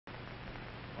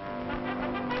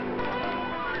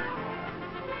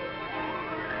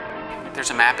There's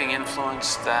a mapping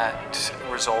influence that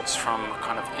results from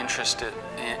kind of interest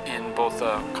in both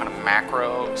the kind of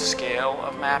macro scale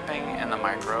of mapping and the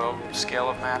micro scale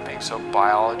of mapping. So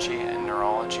biology and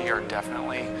neurology are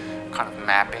definitely kind of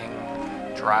mapping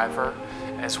driver,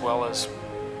 as well as,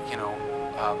 you know,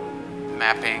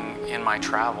 mapping in my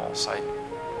travels. I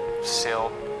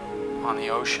sailed on the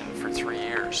ocean for 3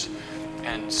 years.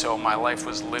 And so my life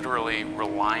was literally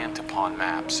reliant upon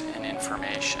maps and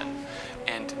information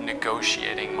and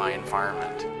negotiating my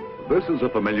environment. This is a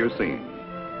familiar scene.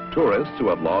 Tourists who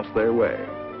have lost their way.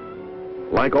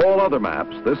 Like all other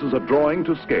maps, this is a drawing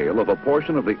to scale of a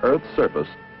portion of the Earth's surface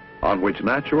on which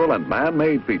natural and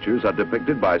man-made features are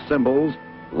depicted by symbols,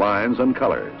 lines, and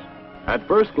colors. At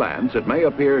first glance, it may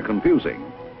appear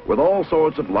confusing, with all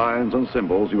sorts of lines and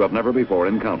symbols you have never before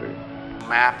encountered.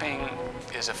 Mapping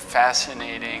is a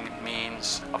fascinating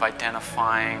means of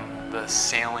identifying the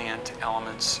salient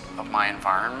elements of my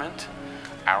environment,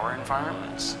 our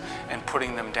environments, and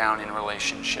putting them down in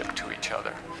relationship to each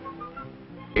other.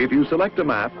 If you select a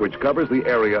map which covers the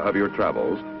area of your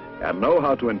travels and know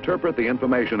how to interpret the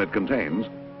information it contains,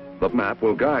 the map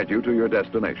will guide you to your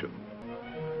destination.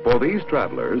 For these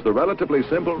travelers, the relatively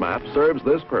simple map serves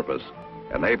this purpose,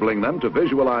 enabling them to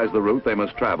visualize the route they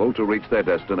must travel to reach their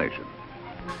destination.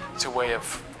 It's a way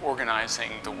of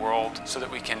organizing the world so that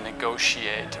we can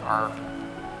negotiate our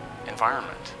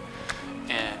environment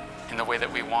in the way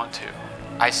that we want to.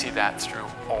 I see that through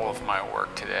all of my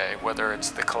work today, whether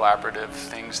it's the collaborative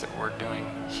things that we're doing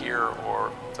here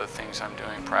or the things I'm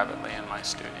doing privately in my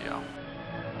studio.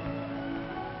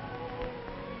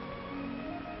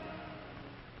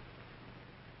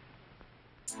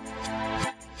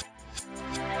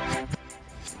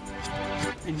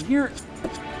 And here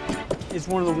is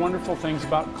one of the wonderful things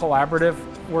about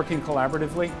working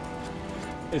collaboratively,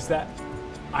 is that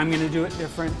I'm going to do it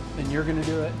different than you're going to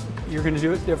do it. You're going to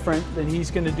do it different than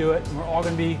he's going to do it. And we're all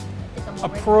going to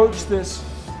approach this.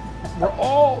 We're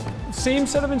all, same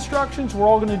set of instructions, we're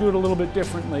all going to do it a little bit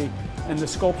differently. And the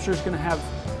sculpture is going to have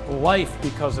life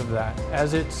because of that.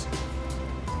 As it's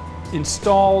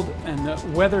installed and the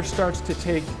weather starts to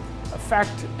take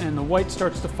effect and the white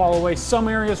starts to fall away, some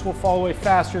areas will fall away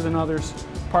faster than others,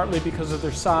 partly because of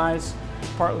their size,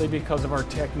 partly because of our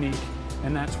technique,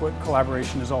 and that's what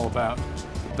collaboration is all about.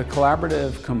 The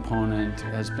collaborative component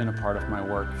has been a part of my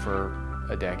work for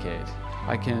a decade.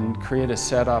 I can create a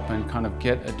setup and kind of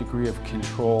get a degree of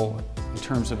control in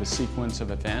terms of a sequence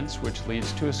of events which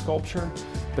leads to a sculpture,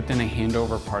 but then I hand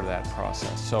over part of that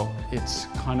process. So it's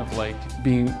kind of like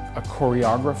being a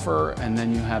choreographer, and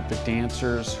then you have the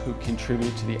dancers who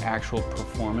contribute to the actual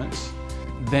performance.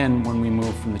 Then when we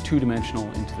move from the two-dimensional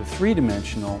into the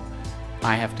three-dimensional,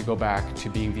 I have to go back to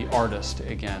being the artist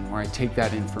again, where I take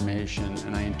that information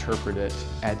and I interpret it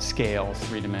at scale,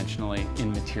 three-dimensionally,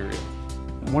 in material.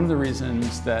 One of the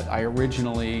reasons that I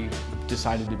originally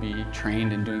decided to be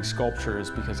trained in doing sculpture is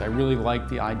because I really liked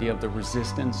the idea of the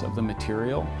resistance of the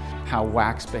material, how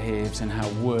wax behaves and how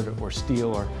wood or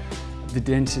steel or the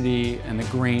density and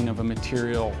the grain of a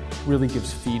material really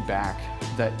gives feedback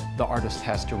that the artist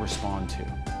has to respond to.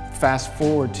 Fast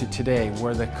forward to today,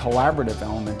 where the collaborative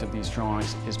element of these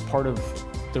drawings is part of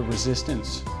the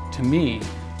resistance, to me,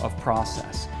 of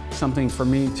process. Something for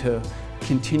me to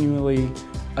continually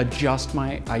adjust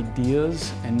my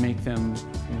ideas and make them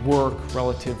work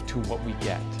relative to what we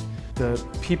get. The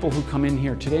people who come in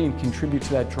here today and contribute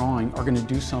to that drawing are going to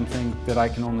do something that I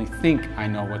can only think I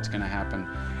know what's going to happen.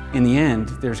 In the end,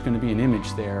 there's going to be an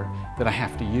image there that I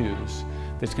have to use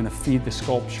that's going to feed the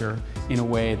sculpture in a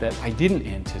way that I didn't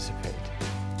anticipate.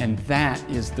 And that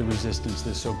is the resistance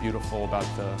that's so beautiful about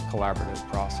the collaborative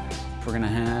process. We're going to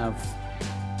have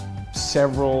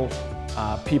several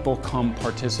people come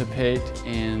participate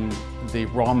in the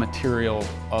raw material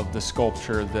of the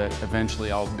sculpture that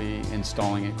eventually I'll be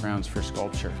installing at Grounds for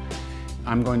Sculpture.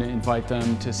 I'm going to invite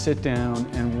them to sit down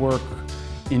and work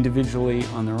individually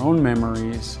on their own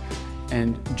memories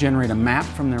and generate a map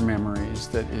from their memories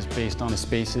that is based on the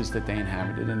spaces that they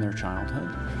inhabited in their childhood.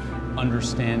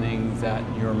 Understanding that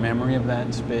your memory of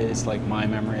that space, like my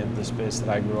memory of the space that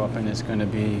I grew up in, is going to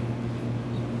be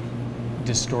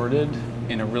distorted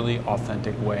in a really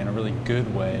authentic way, in a really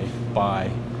good way, by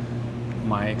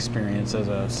my experience as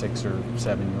a 6 or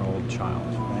 7-year-old child,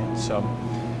 right? So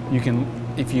you can,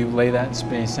 if you lay that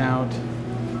space out,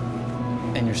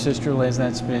 and your sister lays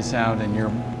that space out, and your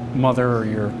mother or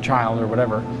your child or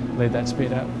whatever laid that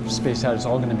space out, it's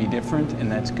all going to be different, and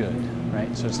that's good,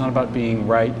 right? So it's not about being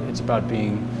right, it's about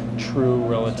being true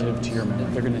relative to your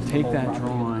memory. They're going to take that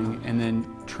drawing and then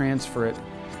transfer it,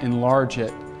 enlarge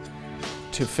it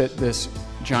to fit this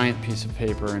giant piece of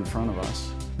paper in front of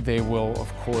us. they will,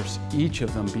 of course, each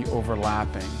of them be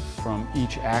overlapping from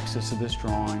each axis of this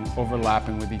drawing,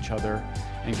 overlapping with each other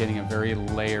and getting a very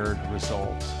layered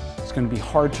result. It's going to be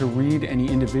hard to read any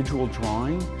individual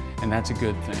drawing, and that's a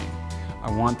good thing. I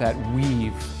want that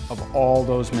weave of all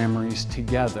those memories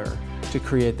together to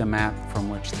create the map from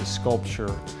which the sculpture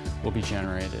will be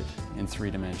generated in 3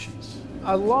 dimensions.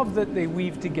 I love that they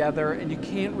weave together and you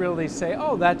can't really say,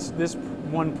 oh, that's this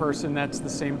one person, that's the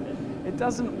same. It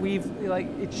doesn't weave, like,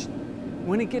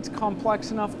 when it gets complex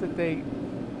enough that they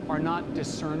are not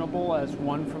discernible as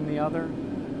one from the other,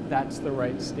 that's the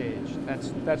right stage.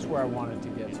 That's where I wanted to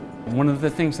get to. One of the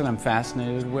things that I'm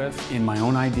fascinated with in my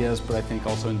own ideas, but I think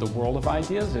also in the world of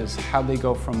ideas, is how they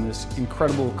go from this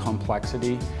incredible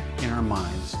complexity in our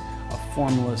minds, a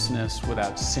formlessness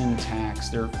without syntax.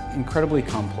 They're incredibly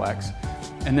complex.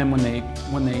 And then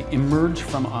when they emerge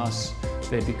from us,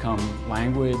 they become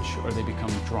language, or they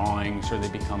become drawings, or they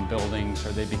become buildings, or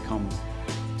they become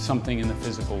something in the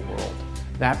physical world.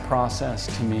 That process,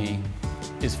 to me,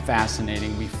 is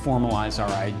fascinating. We formalize our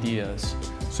ideas.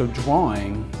 So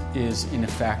drawing is, in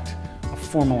effect, a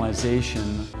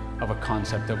formalization of a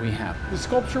concept that we have. The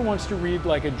sculpture wants to read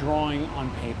like a drawing on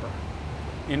paper.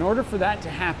 In order for that to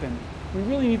happen, we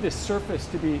really need the surface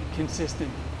to be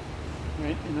consistent,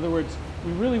 right? In other words,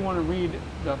 we really want to read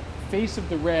the face of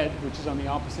the red, which is on the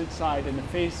opposite side, and the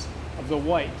face of the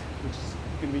white, which is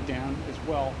going to be down as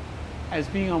well, as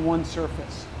being on one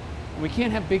surface. And we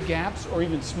can't have big gaps or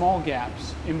even small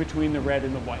gaps in between the red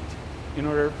and the white in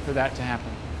order for that to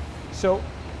happen. So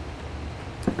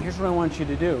here's what I want you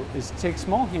to do, is take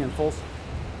small handfuls,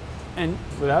 and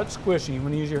without squishing, you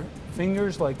want to use your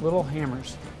fingers like little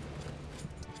hammers.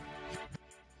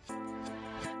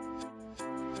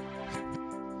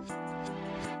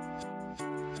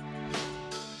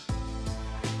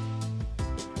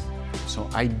 So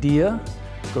idea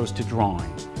goes to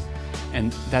drawing,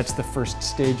 and that's the first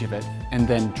stage of it. And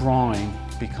then drawing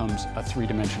becomes a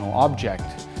 3-dimensional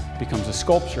object, becomes a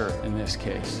sculpture in this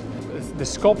case. The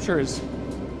sculpture is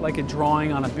like a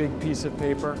drawing on a big piece of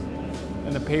paper,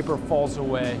 and the paper falls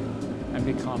away and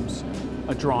becomes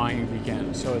a drawing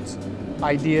again. So it's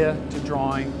idea to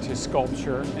drawing to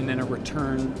sculpture, and then a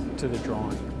return to the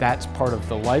drawing. That's part of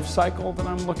the life cycle that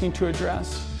I'm looking to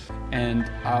address. And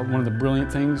one of the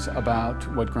brilliant things about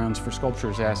what Grounds for Sculpture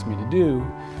has asked me to do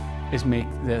is make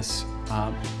this,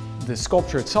 the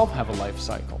sculpture itself have a life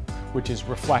cycle, which is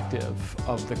reflective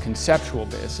of the conceptual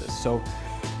basis. So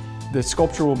the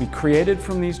sculpture will be created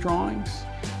from these drawings,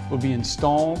 will be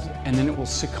installed, and then it will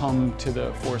succumb to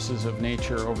the forces of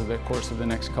nature over the course of the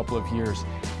next couple of years.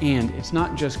 And it's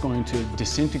not just going to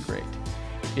disintegrate,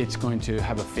 it's going to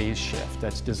have a phase shift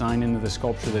that's designed into the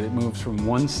sculpture, that it moves from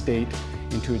one state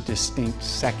into a distinct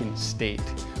second state,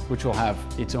 which will have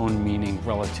its own meaning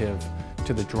relative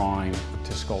to the drawing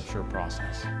to sculpture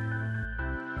process.